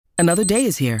Another day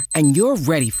is here, and you're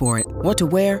ready for it. What to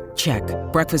wear? Check.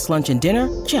 Breakfast, lunch, and dinner?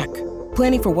 Check.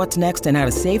 Planning for what's next and how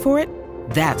to save for it?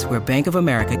 That's where Bank of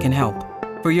America can help.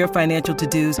 For your financial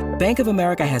to-dos, Bank of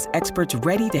America has experts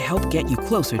ready to help get you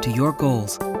closer to your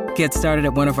goals. Get started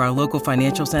at one of our local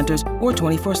financial centers or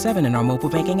 24/7 in our mobile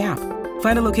banking app.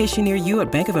 Find a location near you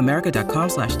at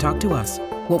bankofamerica.com/talktous.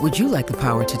 What would you like the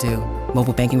power to do?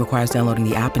 Mobile banking requires downloading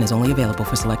the app and is only available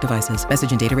for select devices.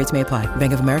 Message and data rates may apply.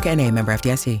 Bank of America N.A., member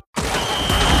FDIC.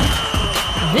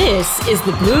 This is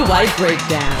the Blue White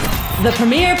Breakdown, the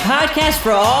premier podcast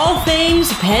for all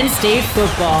things Penn State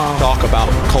football. Talk about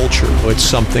culture. It's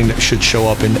something that should show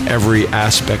up in every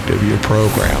aspect of your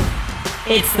program.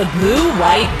 It's the Blue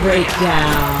White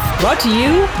Breakdown, brought to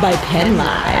you by Penn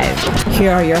Live.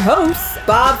 Here are your hosts,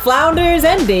 Bob Flounders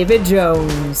and David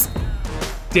Jones.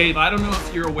 Dave, I don't know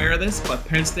if you're aware of this, but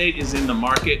Penn State is in the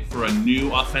market for a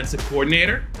new offensive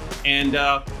coordinator. And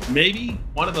maybe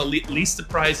one of the least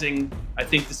surprising, I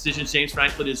think, decisions James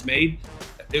Franklin has made.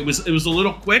 It was a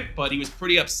little quick, but he was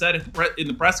pretty upset in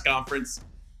the press conference.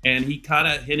 And he kind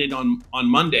of hinted on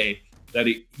Monday that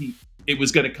it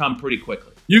was going to come pretty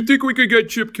quickly. You think we could get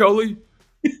Chip Kelly?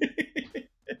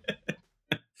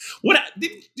 What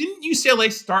didn't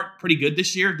UCLA start pretty good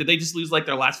this year? Did they just lose like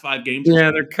their last 5 games? Yeah,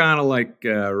 they're kind of like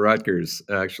Rutgers.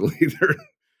 Actually,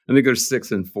 I think they're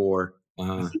 6-4.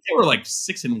 I think they were like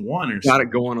 6-1 or something. Got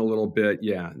it going a little bit.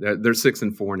 Yeah, they're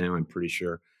 6-4 now. I'm pretty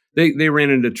sure they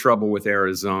ran into trouble with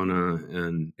Arizona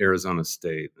and Arizona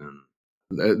State,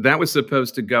 and that was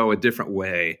supposed to go a different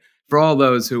way. For all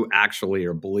those who actually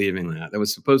are believing that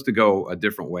was supposed to go a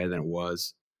different way than it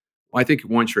was. Well, I think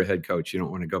once you're a head coach, you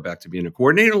don't want to go back to being a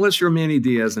coordinator unless you're Manny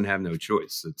Diaz and have no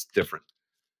choice. It's different.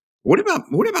 What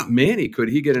about Manny? Could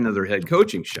he get another head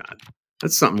coaching shot?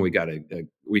 That's something we got to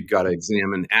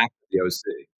examine after the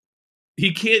OC.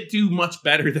 He can't do much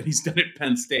better than he's done at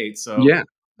Penn State. So yeah,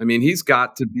 I mean, he's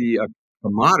got to be a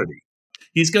commodity.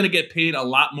 He's going to get paid a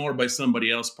lot more by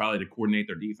somebody else probably to coordinate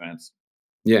their defense.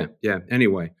 Yeah.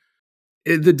 Anyway.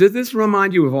 Did this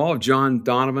remind you of all of John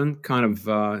Donovan? Kind of,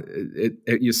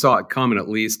 you saw it coming at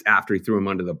least after he threw him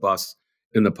under the bus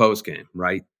in the postgame,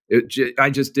 right?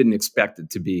 I just didn't expect it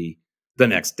to be the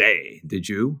next day. Did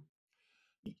you?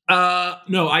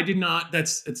 No, I did not.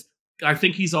 I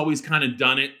think he's always kind of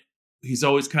done it. He's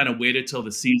always kind of waited till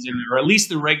the season, or at least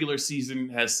the regular season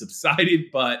has subsided.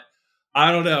 But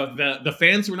I don't know. The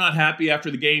fans were not happy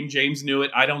after the game. James knew it.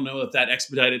 I don't know if that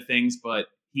expedited things, but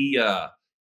he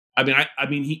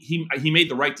made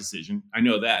the right decision. I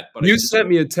know that. But you sent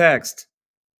me a text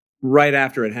right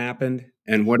after it happened,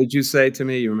 and what did you say to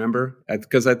me? You remember?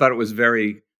 Because I thought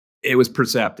it was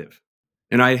perceptive,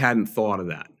 and I hadn't thought of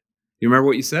that. You remember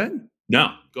what you said?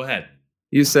 No, go ahead.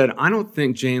 You said, I don't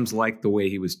think James liked the way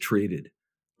he was treated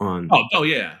on. Oh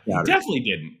yeah, he definitely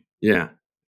didn't. Yeah,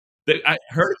 I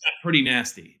heard it got pretty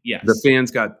nasty. Yes, the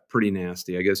fans got pretty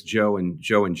nasty. I guess Joe and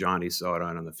Johnny saw it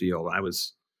out on the field. I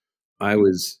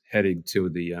was heading to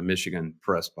the Michigan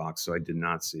press box, so I did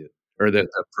not see it, or the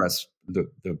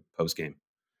post game.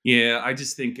 Yeah, I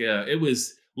just think it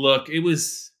was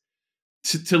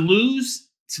to lose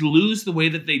the way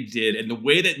that they did, and the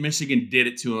way that Michigan did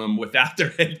it to them without their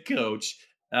head coach.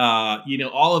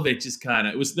 All of it just kind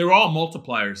of they're all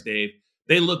multipliers, Dave.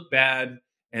 They look bad,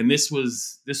 and this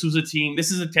was a team. This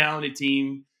is a talented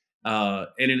team, and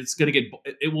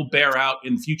it will bear out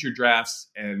in future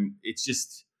drafts, and it's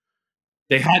just.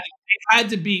 They had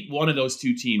to beat one of those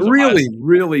two teams. Really,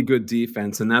 really good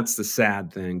defense, and that's the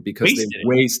sad thing because they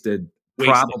wasted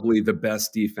probably the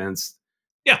best defense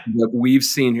that we've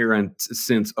seen here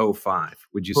since 2005.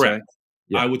 Would you Correct. say?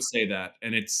 Yeah. I would say that,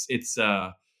 and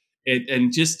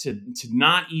and just to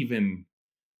not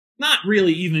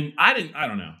really even. I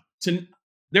don't know.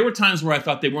 There were times where I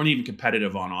thought they weren't even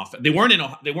competitive on offense. They weren't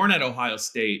at Ohio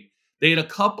State. They had a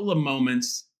couple of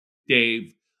moments,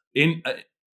 Dave,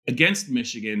 against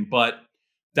Michigan, but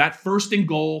that 1st and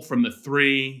goal from the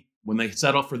 3 when they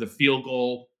settled for the field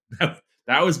goal,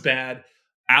 that was bad.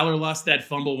 Aller lost that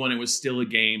fumble when it was still a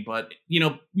game, but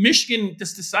Michigan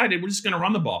just decided we're just going to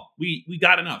run the ball. We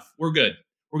got enough. We're good.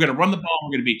 We're going to run the ball.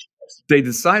 We're going to beat you. They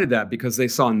decided that because they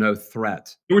saw no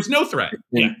threat. There was no threat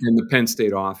in the Penn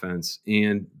State offense,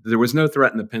 and there was no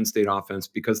threat in the Penn State offense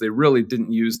because they really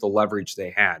didn't use the leverage they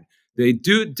had. They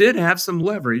did have some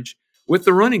leverage with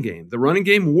the running game. The running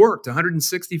game worked,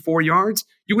 164 yards.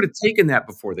 You would have taken that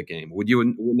before the game, would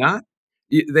you not?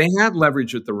 They had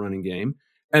leverage with the running game,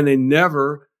 and they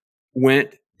never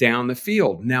went down the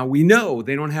field. Now, we know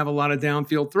they don't have a lot of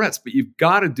downfield threats, but you've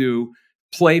got to do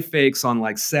play fakes on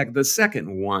like the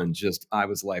second one. I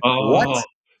was like, what?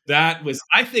 That was,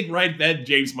 I think right then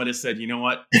James might have said, you know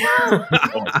what?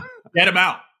 Get him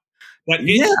out. That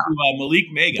hits Yeah. to Malik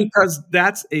Mega. Because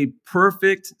that's a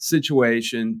perfect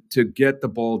situation to get the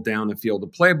ball down the field. The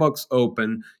playbook's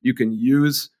open. You can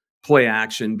use play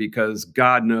action because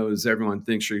God knows everyone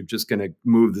thinks you're just going to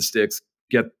move the sticks,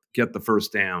 get the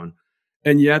first down.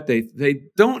 And yet they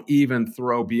don't even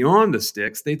throw beyond the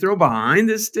sticks. They throw behind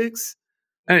the sticks.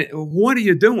 I mean, what are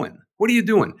you doing? What are you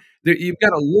doing? You've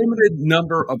got a limited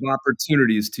number of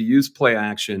opportunities to use play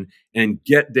action and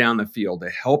get down the field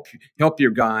to help your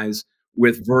guys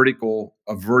with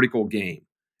a vertical game.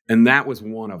 And that was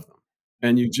one of them.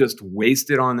 And you just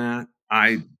wasted on that.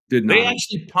 I did not. They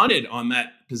actually punted on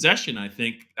that possession, I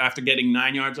think, after getting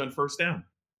 9 yards on first down.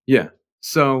 Yeah.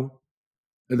 So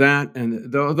that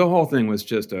and the whole thing was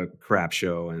just a crap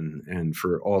show and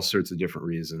for all sorts of different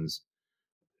reasons.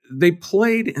 They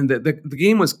played and the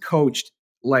game was coached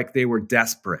like they were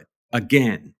desperate.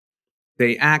 Again,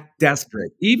 they act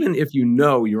desperate. Even if you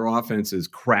know your offense is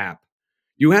crap,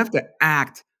 you have to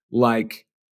act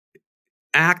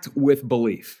with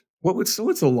belief. What's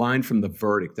a line from The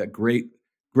Verdict? That great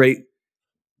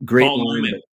Paul line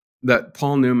Newman. that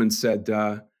Paul Newman said,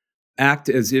 act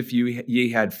as if ye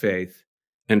had faith,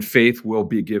 and faith will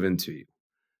be given to you.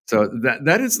 So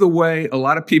that is the way a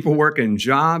lot of people work in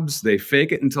jobs. They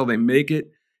fake it until they make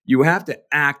it. You have to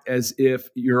act as if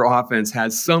your offense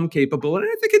has some capability.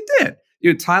 And I think it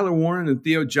did. Tyler Warren and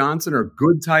Theo Johnson are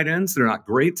good tight ends. They're not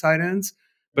great tight ends,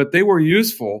 but they were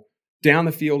useful down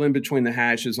the field in between the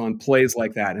hashes on plays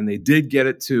like that. And they did get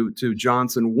it to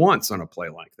Johnson once on a play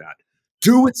like that.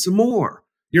 Do it some more.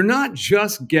 You're not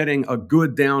just getting a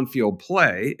good downfield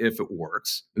play if it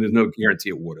works, and there's no guarantee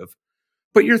it would have,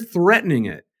 but you're threatening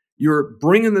it. You're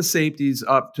bringing the safeties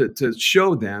up to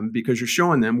show them, because you're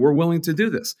showing them we're willing to do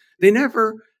this. They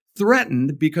never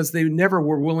threatened because they never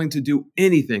were willing to do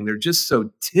anything. They're just so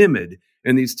timid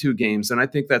in these two games. And I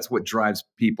think that's what drives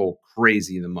people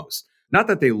crazy the most. Not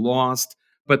that they lost,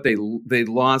 but they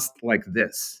lost like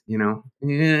this, Yeah,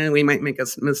 we might make a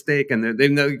mistake. And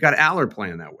they've got Allard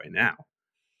playing that way now.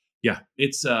 Yeah,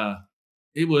 it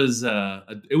was a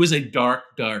dark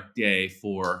day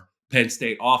for Penn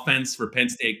State offense, for Penn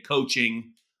State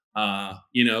coaching. They had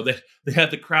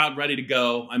the crowd ready to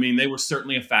go. I mean, they were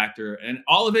certainly a factor, and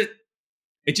all of it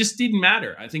just didn't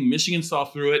matter. I think Michigan saw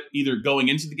through it, either going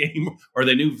into the game or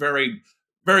they knew very,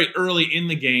 very early in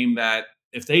the game that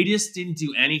if they just didn't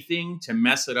do anything to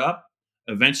mess it up,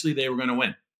 eventually they were going to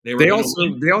win. They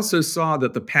also saw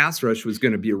that the pass rush was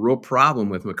going to be a real problem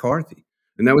with McCarthy.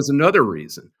 And that was another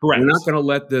reason. Correct. We're not going to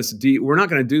let we're not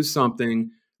going to do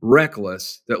something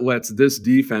reckless that lets this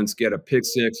defense get a pick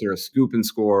six or a scoop and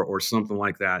score or something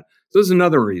like that. So there's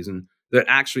another reason that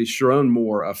actually Sharon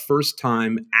Moore, a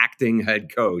first-time acting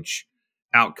head coach,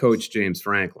 outcoached James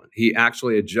Franklin. He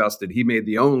actually adjusted. He made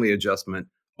the only adjustment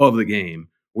of the game,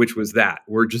 which was that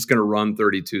we're just going to run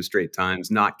 32 straight times,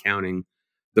 not counting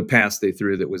the pass they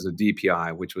threw that was a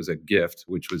DPI, which was a gift,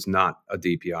 which was not a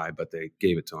DPI, but they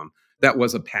gave it to him. That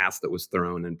was a pass that was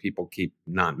thrown, and people keep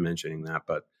not mentioning that,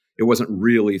 but it wasn't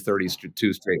really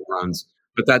 32 straight runs,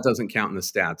 but that doesn't count in the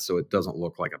stats, so it doesn't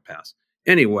look like a pass.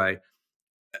 Anyway,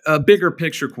 a bigger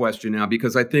picture question now,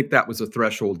 because I think that was a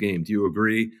threshold game. Do you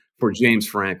agree? For James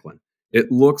Franklin,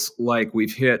 it looks like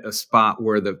we've hit a spot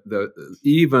where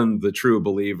even the true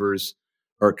believers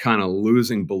are kind of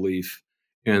losing belief,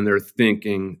 and they're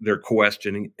thinking, they're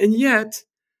questioning, and yet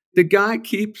the guy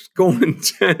keeps going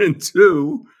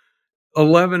 10-2.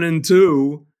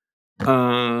 11-2,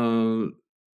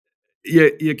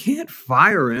 you can't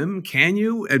fire him, can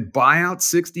you? At buyout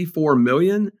 $64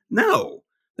 million? No,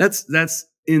 that's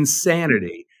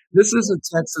insanity. This isn't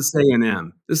Texas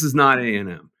A&M. This is not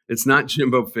A&M. It's not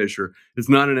Jimbo Fisher. It's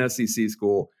not an SEC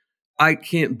school. I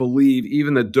can't believe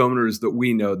even the donors that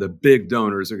we know, the big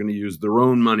donors, are going to use their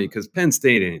own money, because Penn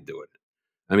State ain't doing it.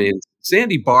 I mean,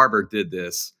 Sandy Barber did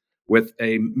this with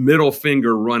a middle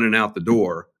finger running out the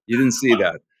door. You didn't see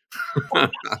that.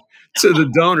 To the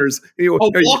donors.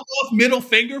 Walk-off middle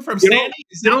finger from Sandy?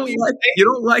 You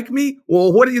don't like me?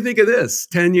 Well, what do you think of this?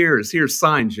 10 years. Here,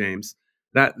 sign, James.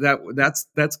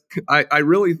 That's I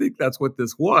really think that's what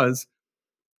this was.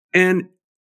 And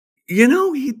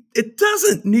it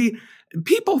doesn't need,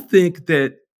 people think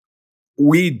that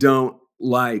we don't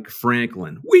like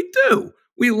Franklin. We do.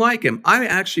 We like him. I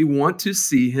actually want to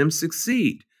see him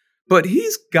succeed. But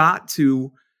he's got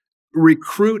to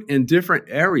recruit in different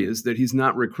areas that he's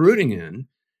not recruiting in.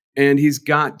 And he's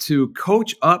got to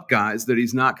coach up guys that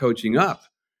he's not coaching up.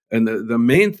 And the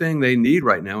main thing they need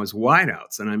right now is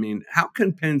wideouts. And I mean, how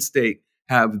can Penn State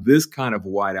have this kind of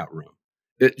wideout room?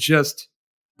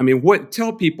 I mean,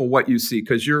 tell people what you see,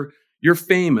 because you're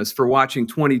famous for watching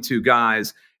 22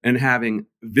 guys and having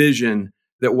vision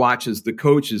that watches the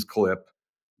coach's clip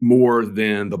more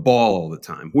than the ball all the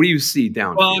time. What do you see Well,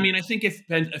 I downfield? mean, I think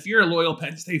if you're a loyal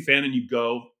Penn State fan and you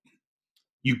go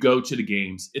to the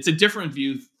games, it's a different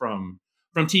view from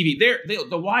TV. The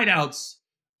wideouts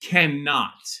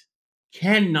cannot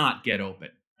get open.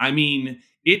 I mean,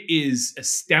 it is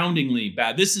astoundingly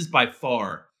bad. This is by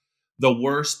far the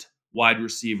worst wide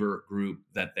receiver group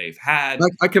that they've had.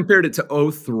 Like I compared it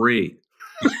to '03.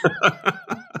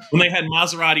 When they had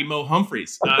Maserati Mo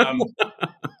Humphreys.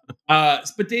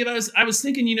 But Dave, I was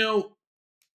thinking,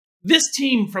 this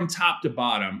team from top to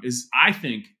bottom I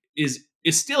think, is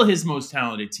still his most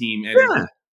talented team. And Yeah.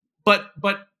 but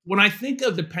when I think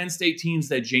of the Penn State teams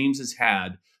that James has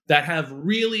had that have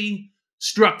really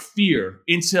struck fear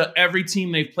into every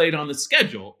team they've played on the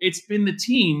schedule, it's been the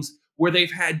teams where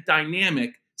they've had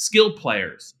dynamic skill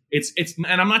players. It's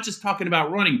and I'm not just talking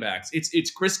about running backs. It's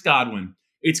Chris Godwin.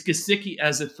 It's Gesicki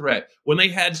as a threat. When they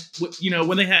had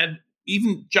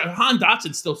even Jahan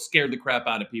Dotson still scared the crap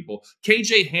out of people.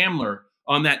 KJ Hamler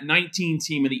on that 19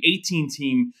 team and the 18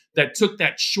 team that took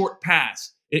that short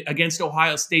pass against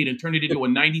Ohio State and turned it into a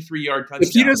 93-yard touchdown.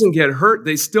 If he doesn't get hurt,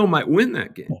 they still might win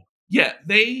that game. Yeah,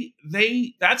 they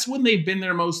that's when they've been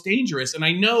their most dangerous. And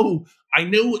I know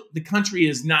the country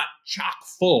is not chock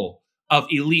full of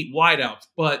elite wideouts,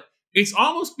 but it's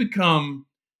almost become,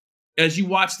 as you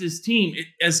watch this team,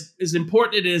 as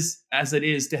important as it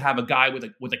is to have a guy with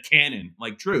a cannon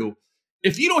like Drew.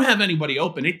 If you don't have anybody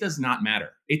open, it does not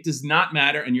matter. It does not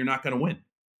matter, and you're not going to win.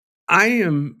 I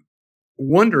am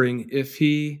wondering if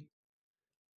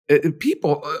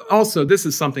people also, this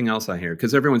is something else I hear,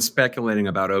 because everyone's speculating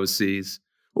about OCs.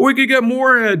 Well, we could get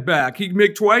Moorhead back. He'd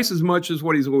make twice as much as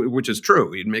which is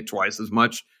true. He'd make twice as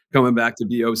much coming back to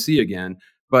be OC again.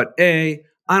 But A,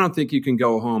 I don't think you can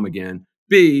go home again.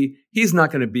 B, he's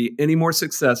not going to be any more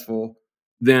successful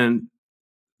than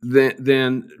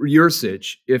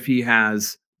Yursich if he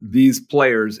has these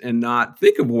players and not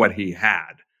think of what he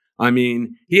had. I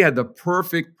mean, he had the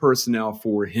perfect personnel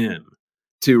for him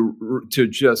to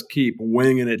just keep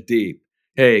winging it deep.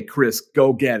 Hey, Chris,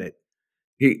 go get it.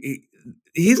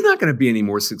 He's not going to be any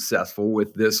more successful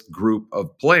with this group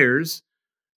of players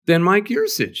than Mike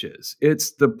Yursich is.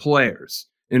 It's the players,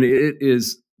 and it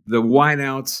is the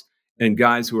wideouts and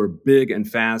guys who are big and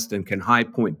fast and can high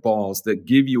point balls that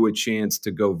give you a chance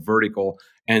to go vertical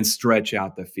and stretch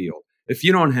out the field. If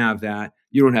you don't have that,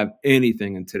 you don't have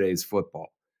anything in today's football.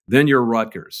 Then you're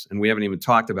Rutgers. And we haven't even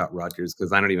talked about Rutgers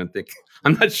because I'm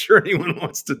not sure anyone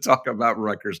wants to talk about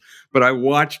Rutgers. But I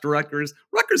watched Rutgers.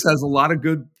 Rutgers has a lot of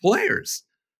good players,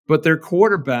 but their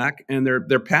quarterback and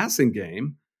their passing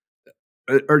game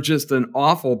are just an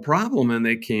awful problem, and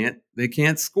they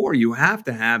can't score. You have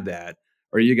to have that,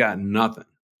 or you got nothing.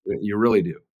 You really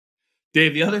do.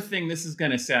 Dave, the other thing, this is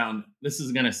going to sound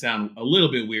a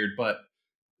little bit weird, but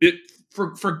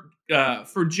for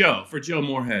Joe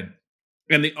Moorhead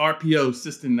and the RPO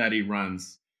system that he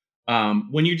runs,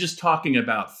 when you're just talking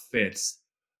about fits,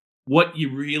 what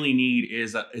you really need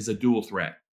is a dual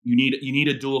threat. You need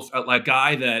a dual, like,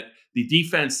 guy that the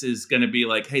defense is going to be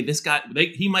like, hey, this guy,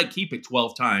 he might keep it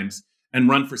 12 times and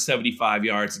run for 75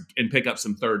 yards and pick up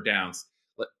some third downs.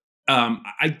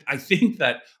 I think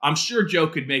that I'm sure Joe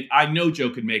could make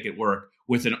it work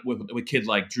with a kid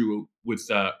like Drew with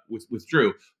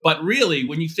Drew. But really,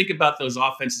 when you think about those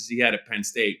offenses he had at Penn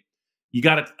State, you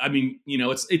got to. I mean,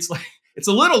 it's like it's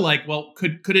a little like, well,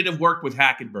 could it have worked with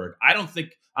Hackenberg?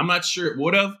 I'm not sure it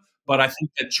would have, but I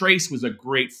think that Trace was a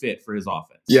great fit for his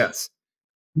offense. Yes.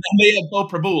 And they have Bo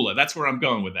Prabula. That's where I'm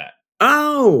going with that.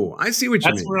 Oh, I see what you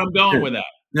mean. That's where I'm going with that.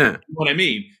 Yeah. You know what I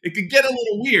mean? It could get a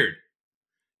little weird.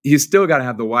 You still got to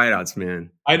have the wideouts, man.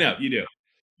 I know, you do.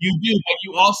 You do, but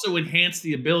you also enhance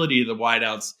the ability of the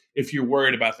wideouts if you're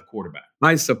worried about the quarterback.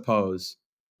 I suppose.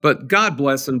 But God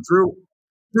bless him.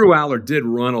 Drew Aller did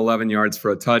run 11 yards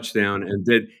for a touchdown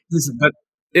but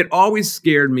it always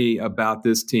scared me about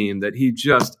this team that he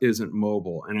just isn't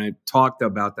mobile. And I talked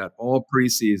about that all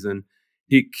preseason.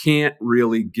 He can't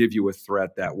really give you a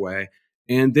threat that way.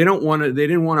 And they didn't want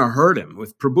to hurt him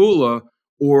with Prabula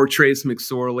or Trace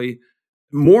McSorley.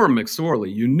 More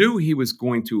McSorley, you knew he was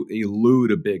going to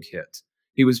elude a big hit.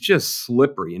 He was just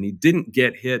slippery, and he didn't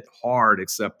get hit hard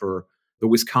except for the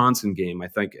Wisconsin game. I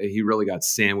think he really got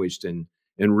sandwiched and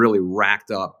really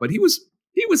racked up. But he was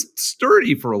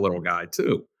sturdy for a little guy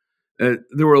too.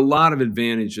 There were a lot of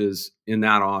advantages in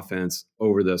that offense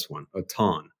over this one, a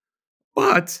ton.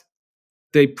 But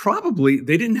they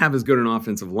didn't have as good an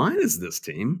offensive line as this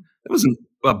team. It wasn't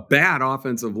a bad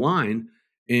offensive line.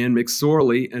 And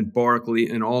McSorley and Barkley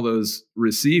and all those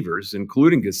receivers,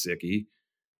 including Gesicki,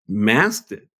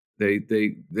 masked it.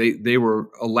 They were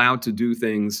allowed to do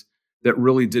things that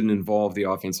really didn't involve the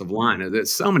offensive line. That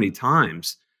so many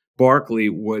times Barkley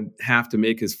would have to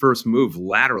make his first move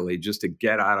laterally just to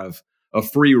get out of a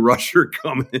free rusher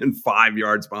coming in 5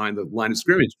 yards behind the line of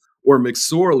scrimmage, or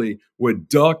McSorley would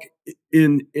duck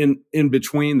in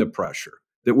between the pressure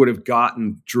that would have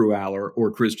gotten Drew Aller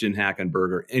or Christian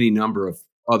Hackenberger, any number of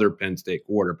other Penn State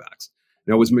quarterbacks.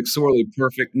 Now, was McSorley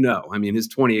perfect? No. I mean, his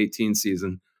 2018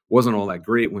 season wasn't all that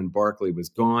great when Barkley was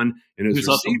gone, and his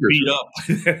receivers beat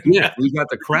up. Yeah, he got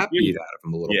the crap beat out of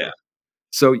him a little bit.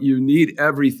 So you need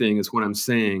everything, is what I'm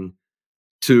saying,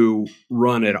 to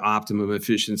run at optimum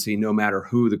efficiency, no matter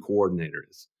who the coordinator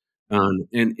is. And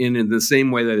in the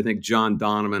same way that I think John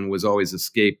Donovan was always a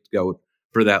scapegoat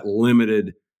for that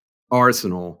limited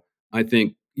arsenal, I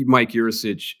think Mike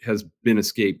Yurcich has been a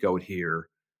scapegoat here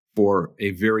for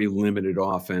a very limited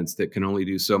offense that can only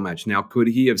do so much. Now, could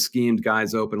he have schemed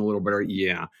guys open a little better?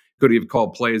 Yeah. Could he have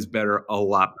called plays better? A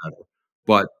lot better.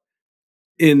 But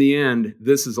in the end,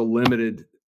 this is a limited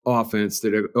offense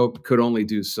that could only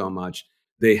do so much.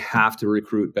 They have to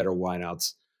recruit better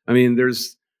wideouts. I mean,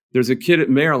 there's a kid at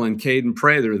Maryland, Caden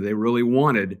Prather, they really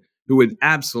wanted, who would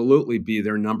absolutely be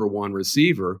their number one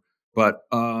receiver. But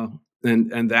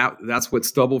that's what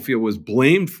Stubblefield was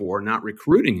blamed for, not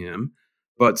recruiting him.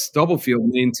 But Stubblefield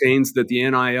maintains that the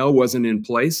NIL wasn't in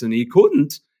place and he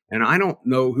couldn't. And I don't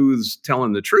know who's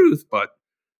telling the truth, but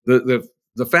the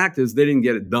fact is they didn't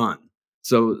get it done.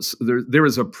 So there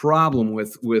is a problem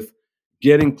with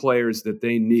getting players that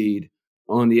they need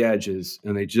on the edges,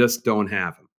 and they just don't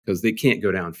have them because they can't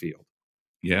go downfield.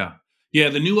 Yeah.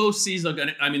 The new OCs are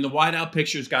gonna. I mean, the wideout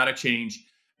picture's got to change,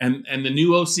 and the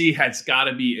new OC has got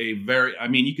to be a very. I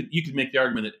mean, you could make the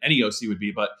argument that any OC would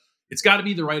be, but it's got to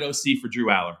be the right OC for Drew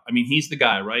Aller. I mean, he's the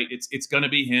guy, right? It's going to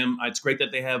be him. It's great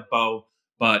that they have Bo,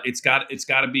 but he's got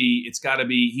to be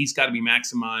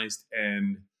maximized.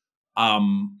 And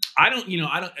I don't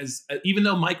even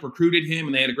though Mike recruited him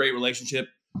and they had a great relationship,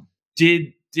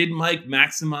 did Mike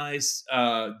maximize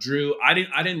Drew? I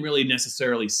didn't really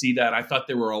necessarily see that. I thought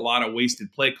there were a lot of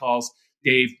wasted play calls.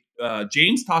 Dave,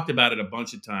 James talked about it a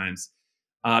bunch of times.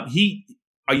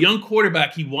 A young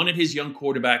quarterback, he wanted his young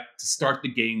quarterback to start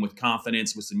the game with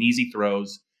confidence, with some easy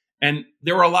throws. And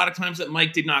there were a lot of times that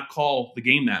Mike did not call the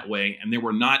game that way, and there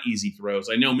were not easy throws.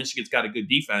 I know Michigan's got a good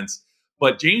defense,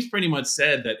 but James pretty much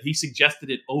said that he suggested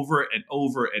it over and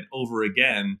over and over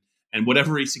again. And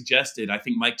whatever he suggested, I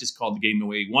think Mike just called the game the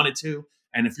way he wanted to.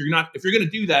 And if you're going to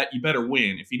do that, you better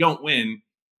win. If you don't win,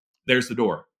 there's the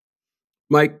door.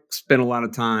 Mike spent a lot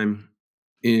of time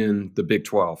in the Big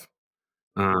 12.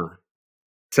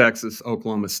 Texas,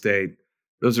 Oklahoma State.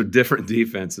 Those are different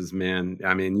defenses, man.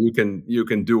 I mean, you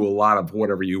can do a lot of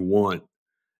whatever you want.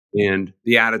 And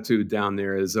the attitude down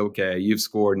there is, okay, you've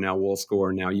scored, now we'll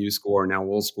score. Now you score, now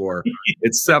we'll score.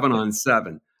 It's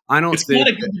 7-on-7. I don't think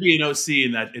it's good to be an OC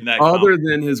in that. Other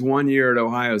than his 1 year at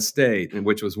Ohio State, and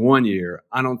which was 1 year,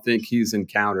 I don't think he's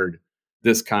encountered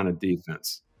this kind of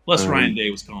defense. Plus, Ryan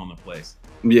Day was calling the plays.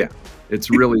 Yeah, it's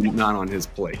really not on his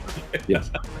plate. Yeah,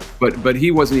 but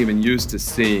he wasn't even used to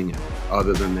seeing it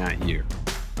other than that year.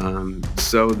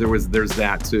 So there's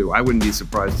that too. I wouldn't be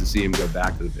surprised to see him go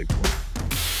back to the Big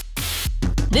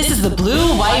 12. This is the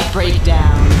Blue-White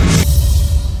Breakdown.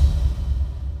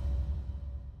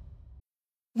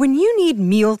 When you need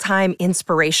mealtime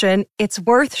inspiration, it's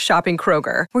worth shopping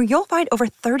Kroger, where you'll find over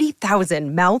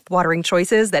 30,000 mouth-watering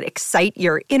choices that excite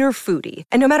your inner foodie.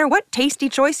 And no matter what tasty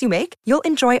choice you make, you'll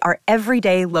enjoy our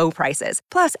everyday low prices,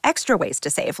 plus extra ways to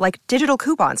save, like digital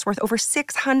coupons worth over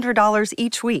 $600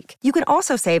 each week. You can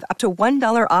also save up to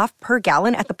 $1 off per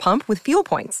gallon at the pump with fuel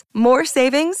points. More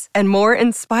savings and more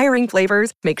inspiring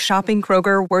flavors make shopping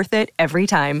Kroger worth it every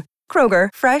time. Kroger,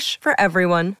 fresh for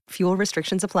everyone. Fuel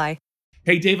restrictions apply.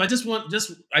 Hey, Dave, I just wanted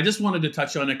to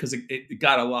touch on it because it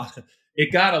got a lot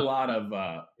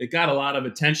of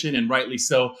attention, and rightly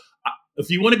so. If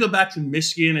you want to go back to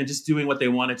Michigan and just doing what they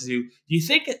wanted to do you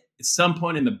think at some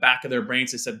point in the back of their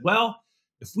brains they said, well,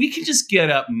 if we can just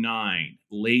get up 9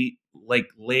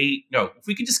 if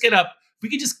we could just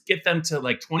get them to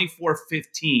like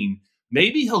 24-15,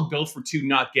 maybe he'll go for 2,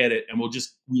 not get it, and we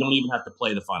don't even have to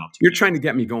play the final 2. You're trying to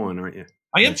get me going, aren't you?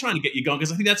 I am trying to get you going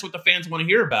because I think that's what the fans want to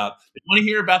hear about. They want to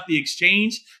hear about the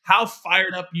exchange, how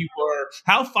fired up you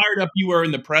were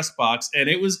in the press box, and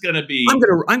it was going to be. I'm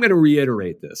going to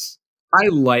reiterate this. I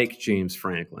like James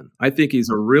Franklin. I think he's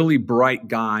a really bright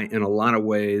guy in a lot of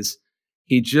ways.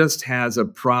 He just has a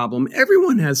problem.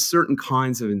 Everyone has certain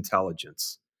kinds of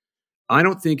intelligence. I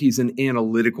don't think he's an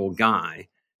analytical guy.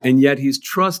 And yet he's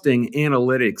trusting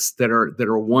analytics that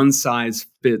are one size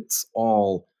fits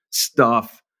all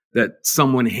stuff that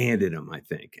someone handed him, I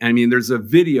think. I mean, there's a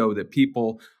video that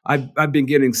I've been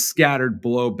getting scattered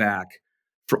blowback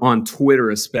on Twitter,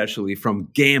 especially from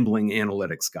gambling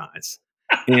analytics guys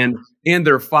and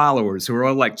their followers who are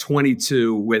all like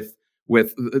 22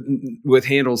 with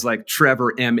handles like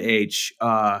Trevor MH,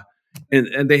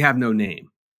 and they have no name.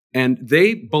 And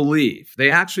they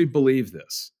actually believe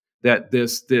this, that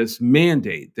this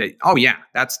mandate that, oh yeah,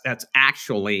 that's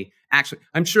actually,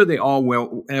 I'm sure they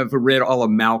all have read all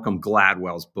of Malcolm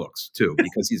Gladwell's books too,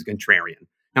 because he's a contrarian.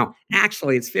 Now,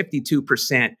 actually, it's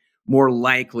 52% more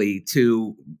likely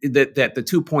that the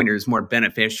 2-pointer is more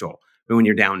beneficial when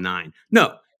you're down 9.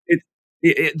 No,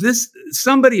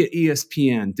 somebody at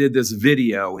ESPN did this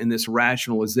video in this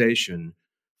rationalization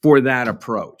for that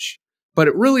approach, but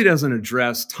it really doesn't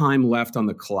address time left on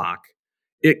the clock.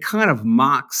 It kind of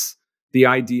mocks the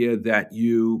idea that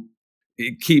you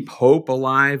keep hope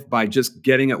alive by just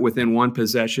getting it within one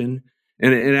possession.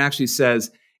 And it actually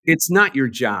says it's not your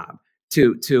job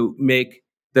to make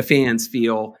the fans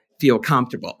feel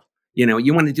comfortable.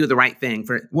 You want to do the right thing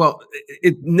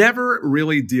it never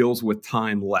really deals with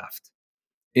time left.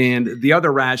 And the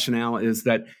other rationale is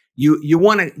that you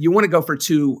want to go for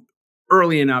 2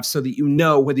 early enough so that you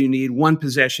know whether you need 1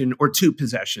 possession or 2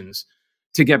 possessions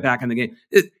to get back in the game.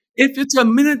 If it's a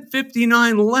minute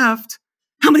 59 left,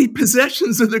 how many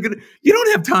possessions are there going to? You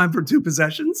don't have time for 2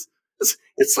 possessions.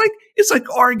 It's like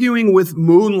arguing with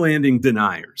moon landing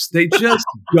deniers. They just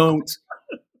don't.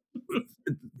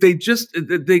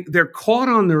 They're caught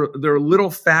on their little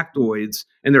factoids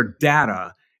and their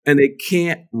data, and they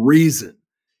can't reason.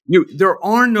 There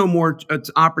are no more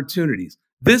opportunities.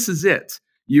 This is it.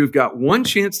 You've got one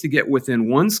chance to get within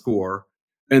 1 score,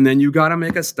 and then you got to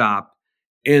make a stop.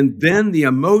 And then the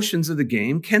emotions of the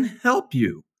game can help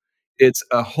you. It's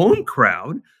a home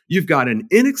crowd. You've got an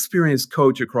inexperienced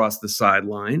coach across the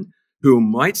sideline who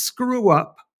might screw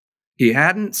up. He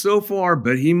hadn't so far,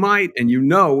 but he might. And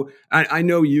I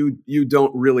know you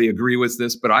don't really agree with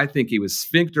this, but I think he was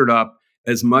sphinctered up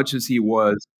as much as he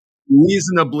was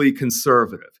reasonably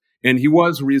conservative. And he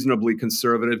was reasonably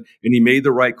conservative, and he made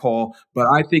the right call. But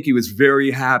I think he was very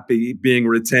happy being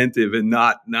retentive and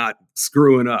not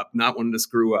screwing up, not wanting to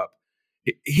screw up.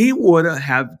 He would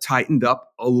have tightened up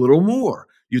a little more.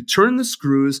 You turn the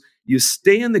screws, you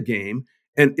stay in the game,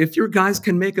 and if your guys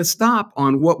can make a stop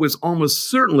on what was almost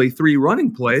certainly 3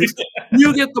 running plays,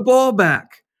 you get the ball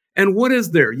back. And what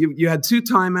is there? You had 2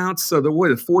 timeouts, so there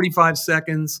were 45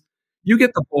 seconds. You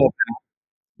get the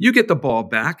ball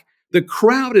back. The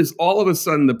crowd is all of a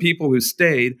sudden, the people who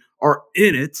stayed are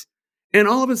in it. And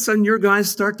all of a sudden, your guys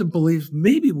start to believe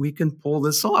maybe we can pull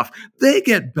this off. They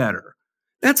get better.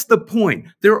 That's the point.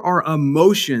 There are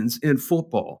emotions in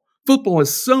football. Football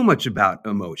is so much about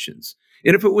emotions.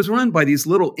 And if it was run by these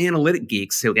little analytic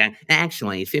geeks who go,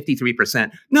 actually,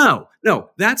 53%. No,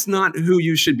 that's not who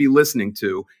you should be listening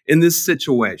to in this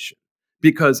situation,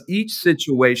 because each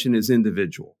situation is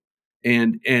individual.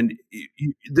 And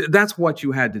that's what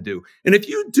you had to do. And if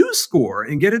you do score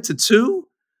and get it to 2,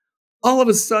 all of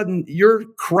a sudden your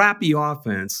crappy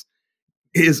offense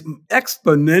is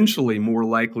exponentially more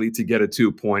likely to get a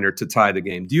 2-pointer to tie the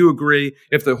game. Do you agree?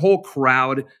 If the whole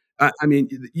crowd,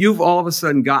 you've all of a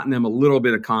sudden gotten them a little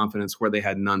bit of confidence where they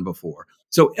had none before.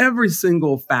 So every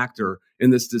single factor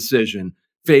in this decision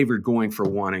favored going for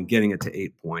 1 and getting it to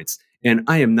 8 points. And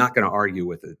I am not going to argue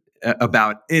with it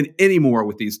about anymore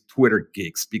with these Twitter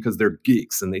geeks, because they're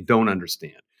geeks and they don't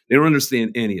understand. They don't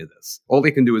understand any of this. All they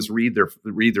can do is read their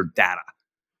data.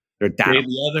 Their data.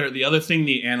 The other thing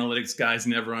the analytics guys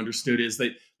never understood is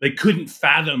that they couldn't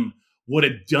fathom what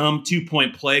a dumb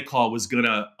 2-point play call was going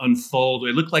to unfold.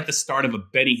 It looked like the start of a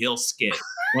Benny Hill skit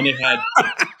when they had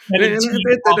on the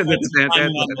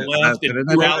left and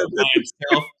Corral by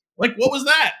himself. Like, what was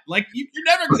that? Like, you're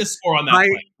never going to score on that play.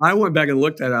 I went back and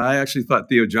looked at it. I actually thought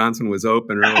Theo Johnson was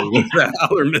open early when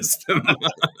Fowler missed him.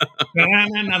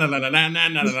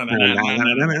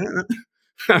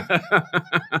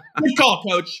 Good call,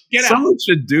 Coach. Get out. Someone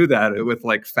should do that with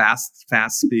like fast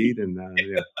speed and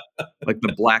like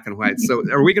the black and white. So,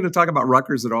 are we going to talk about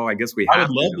Rutgers at all? I guess we have. I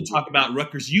would love to talk about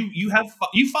Rutgers. You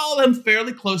follow them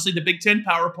fairly closely. The Big Ten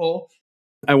Power Poll.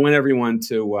 I want everyone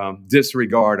to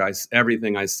disregard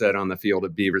everything I said on the field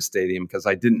at Beaver Stadium, because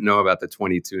I didn't know about the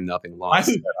 22-0 loss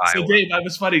at Iowa. Dave, I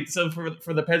was funny. So for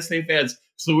the Penn State fans,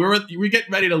 so we were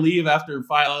getting ready to leave after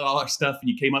filing all our stuff, and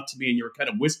you came up to me and you were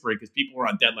kind of whispering because people were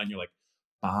on deadline. You're like,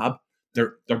 Bob,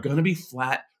 they're going to be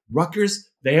flat. Rutgers,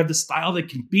 they have the style that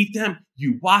can beat them.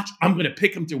 You watch. I'm going to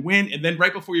pick them to win. And then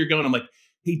right before you're going, I'm like,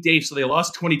 hey, Dave, so they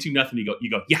lost 22-0. You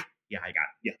go, yeah, I got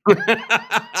it. Yeah.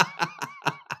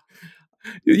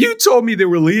 You told me they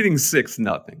were leading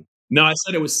 6-0. No, I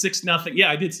said it was 6-0. Yeah,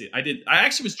 I did see it. I did. I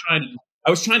actually was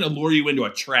trying to lure you into a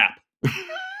trap.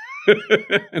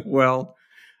 Well,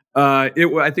 I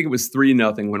think it was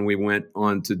 3-0 when we went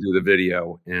on to do the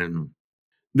video. And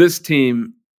this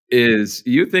team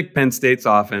you think Penn State's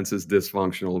offense is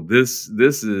dysfunctional.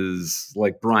 This is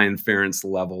like Brian Ferentz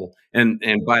level. And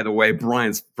by the way,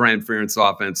 Brian Ferentz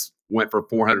offense went for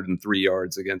 403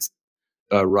 yards against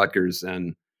Rutgers,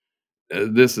 and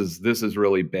this is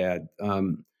really bad.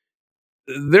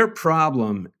 Their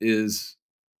problem is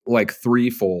like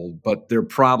threefold, but their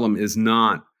problem is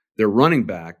not their running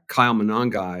back, Kyle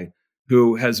Monangai,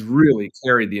 who has really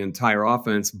carried the entire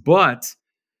offense, but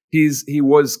he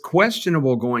was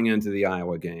questionable going into the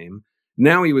Iowa game.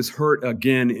 Now he was hurt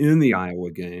again in the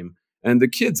Iowa game, and the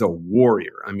kid's a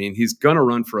warrior. I mean, he's going to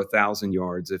run for 1,000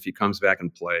 yards if he comes back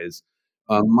and plays.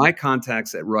 My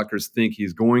contacts at Rutgers think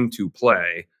he's going to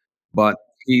play, but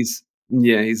he's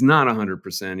not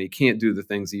 100%. He can't do the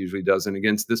things he usually does. And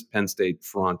against this Penn State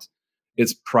front,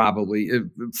 it's probably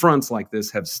fronts like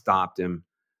this have stopped him.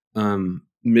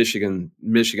 Michigan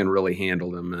really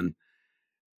handled him, and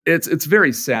it's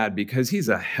very sad because he's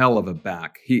a hell of a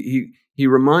back. He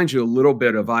reminds you a little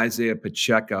bit of Isaiah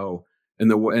Pacheco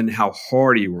and how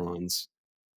hard he runs.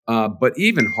 But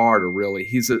even harder, really.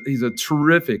 He's a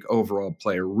terrific overall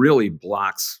player. Really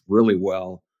blocks really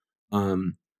well.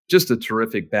 Just a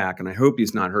terrific back, and I hope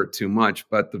he's not hurt too much.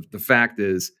 But the fact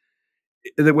is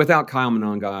that without Kyle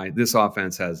Monangai, this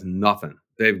offense has nothing.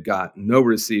 They've got no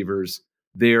receivers.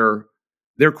 Their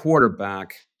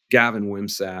quarterback, Gavin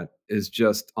Wimsatt, is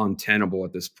just untenable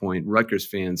at this point. Rutgers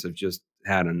fans have just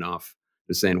had enough.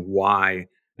 They're saying why,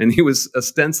 and he was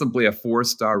ostensibly a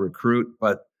 4-star recruit,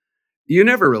 but you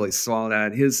never really saw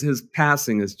that. His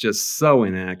passing is just so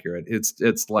inaccurate.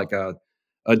 It's like a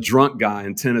drunk guy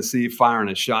in Tennessee firing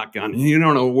a shotgun. You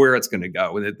don't know where it's going to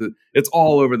go. It's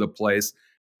all over the place.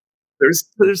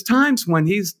 There's times when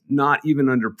he's not even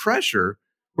under pressure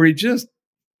where he just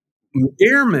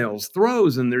airmails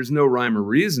throws and there's no rhyme or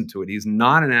reason to it. He's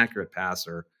not an accurate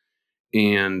passer,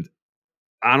 and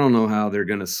I don't know how they're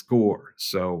going to score.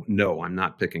 So no, I'm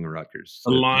not picking Rutgers.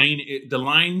 The line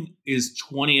is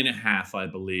 20.5, I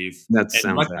believe. That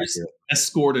sounds Rutgers accurate. has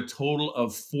scored a total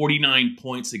of 49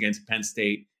 points against Penn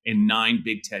State in 9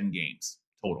 Big Ten games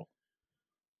total.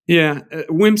 Yeah,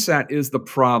 Wimsatt is the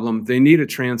problem. They need a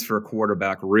transfer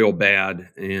quarterback real bad,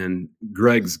 and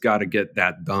Greg's got to get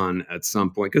that done at some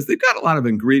point because they've got a lot of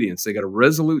ingredients. They got a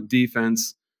resolute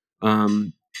defense.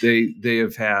 They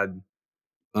have had.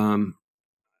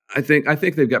 I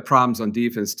think they've got problems on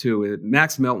defense too.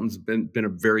 Max Melton's been a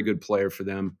very good player for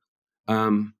them.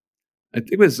 I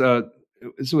think it was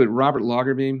Robert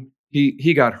Lagerbeam.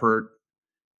 He got hurt.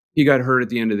 He got hurt at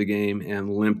the end of the game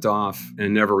and limped off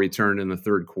and never returned in the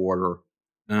third quarter.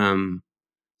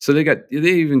 So they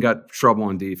even got trouble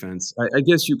on defense. I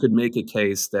guess you could make a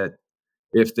case that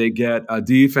if they get a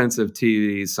defensive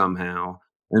TD somehow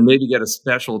and maybe get a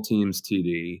special teams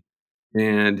TD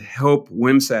and hope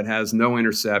Wimsatt has no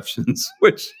interceptions,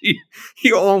 which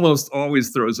he almost always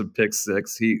throws a pick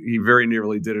six. He very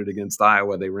nearly did it against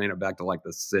Iowa. They ran it back to like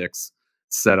the 6,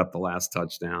 set up the last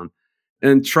touchdown.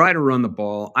 And try to run the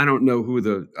ball. I don't know who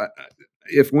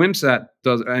if Wimsatt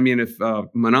does. I mean, if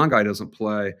Monangai doesn't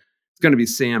play, it's going to be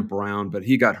Sam Brown. But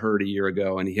he got hurt a year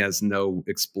ago, and he has no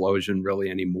explosion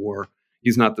really anymore.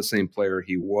 He's not the same player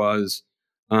he was.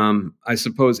 I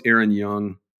suppose Aaron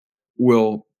Young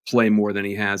will play more than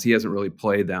he has. He hasn't really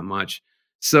played that much,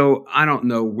 so I don't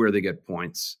know where they get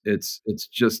points. It's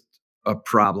just a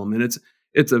problem, and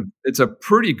it's a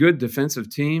pretty good defensive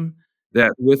team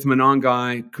that with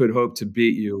Monangai could hope to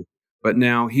beat you, but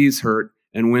now he's hurt,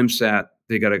 and Wimsatt,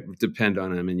 they got to depend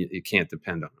on him, and you can't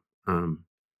depend on him.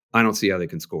 I don't see how they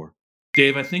can score.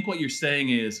 Dave, I think what you're saying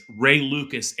is Ray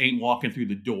Lucas ain't walking through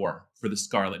the door for the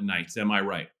Scarlet Knights. Am I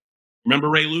right? Remember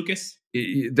Ray Lucas?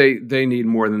 They need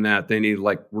more than that. They need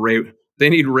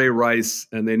Ray Rice,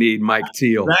 and they need Mike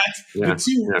Teal.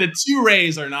 The two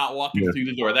Rays are not walking through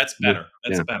the door. That's better.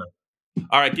 That's better.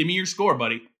 All right, give me your score,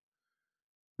 buddy.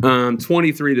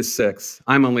 23-6.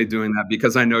 I'm only doing that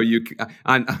because I know you.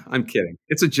 I'm kidding.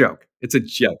 It's a joke. It's a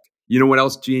joke. You know what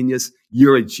else, genius?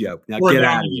 You're a joke. Now get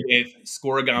out of here. Dave.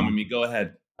 Scoregami me. Go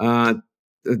ahead.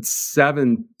 It's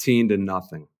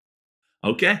 17-0.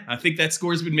 Okay, I think that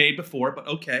score's been made before, but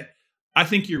okay. I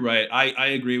think you're right. I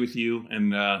agree with you,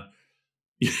 and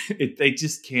they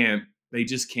just can't. They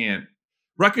just can't.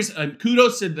 Rutgers,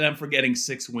 kudos to them for getting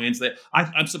 6 wins.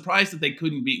 I'm surprised that they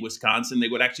couldn't beat Wisconsin. They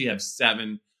would actually have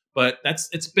 7, but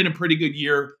it's been a pretty good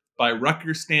year by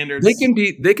Rutgers standards. They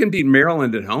can beat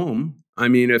Maryland at home. I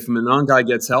mean, if Monongai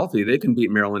gets healthy, they can beat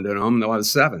Maryland at home. They'll have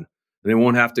 7. And they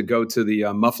won't have to go to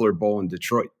the Muffler Bowl in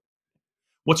Detroit.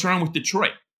 What's wrong with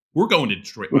Detroit? We're going to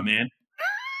Detroit, my man.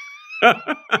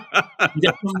 You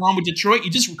got something wrong with Detroit?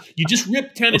 You just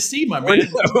ripped Tennessee, my man.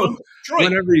 Detroit.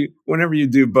 Whenever you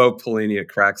do Bo Pelini, it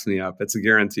cracks me up. It's a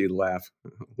guaranteed laugh.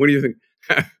 What do you think?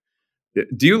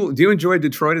 Do you enjoy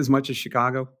Detroit as much as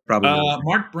Chicago? Probably not.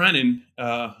 Mark Brennan,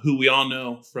 who we all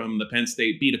know from the Penn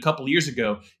State beat a couple years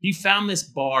ago, he found this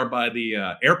bar by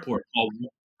the airport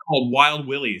called Wild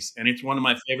Willie's, and it's one of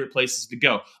my favorite places to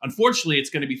go. Unfortunately, it's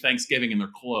going to be Thanksgiving and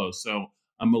they're closed, so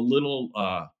I'm a little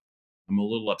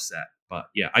upset. But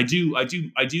yeah, I do.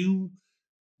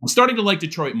 I'm starting to like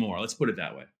Detroit more. Let's put it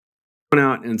that way. Went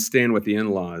out and staying with the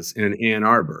in-laws in Ann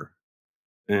Arbor,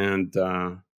 and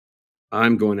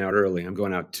I'm going out early. I'm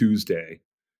going out Tuesday,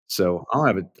 so I'll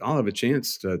have a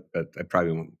chance to. But I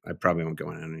probably won't go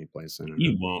out any place.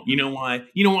 You won't. You know why?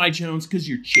 You know why, Jones? Because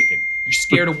you're chicken. You're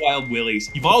scared of Wild Willie's.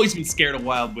 You've always been scared of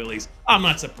Wild Willie's. I'm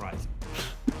not surprised.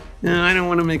 No, I don't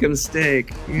want to make a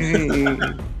mistake. All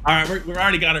right, we've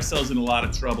already got ourselves in a lot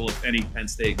of trouble if any Penn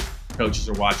State coaches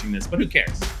are watching this, but who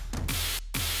cares?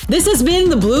 This has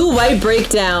been the Blue White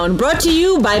Breakdown, brought to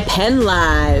you by Penn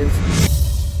Live.